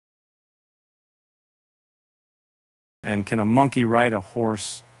And can a monkey ride a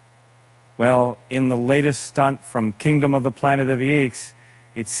horse? Well, in the latest stunt from Kingdom of the Planet of the Apes,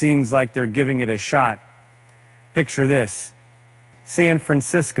 it seems like they're giving it a shot. Picture this: San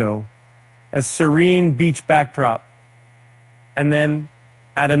Francisco, a serene beach backdrop, and then,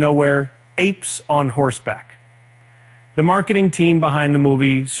 out of nowhere, apes on horseback. The marketing team behind the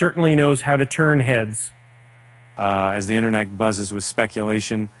movie certainly knows how to turn heads. As the internet buzzes with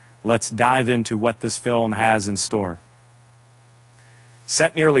speculation, let's dive into what this film has in store.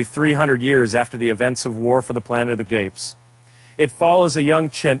 Set nearly 300 years after the events of War for the Planet of the Apes, it follows a young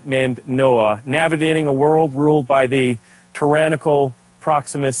chimp named Noah navigating a world ruled by the tyrannical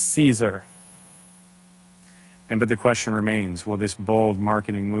Proximus Caesar. But the question remains, will this bold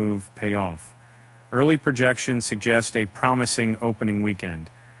marketing move pay off? Early projections suggest a promising opening weekend,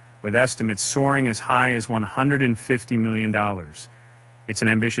 with estimates soaring as high as $150 million. It's an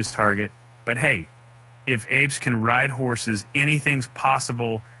ambitious target, but hey, if apes can ride horses, anything's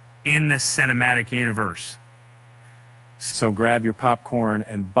possible in this cinematic universe. So grab your popcorn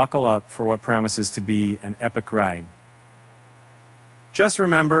and buckle up for what promises to be an epic ride. Just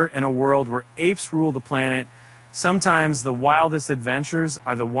remember, in a world where apes rule the planet, sometimes the wildest adventures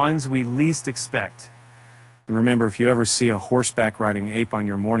are the ones we least expect. And remember, if you ever see a horseback riding ape on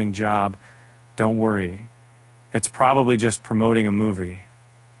your morning job, don't worry. It's probably just promoting a movie.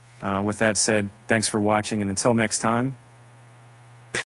 With that said, thanks for watching, and until next time,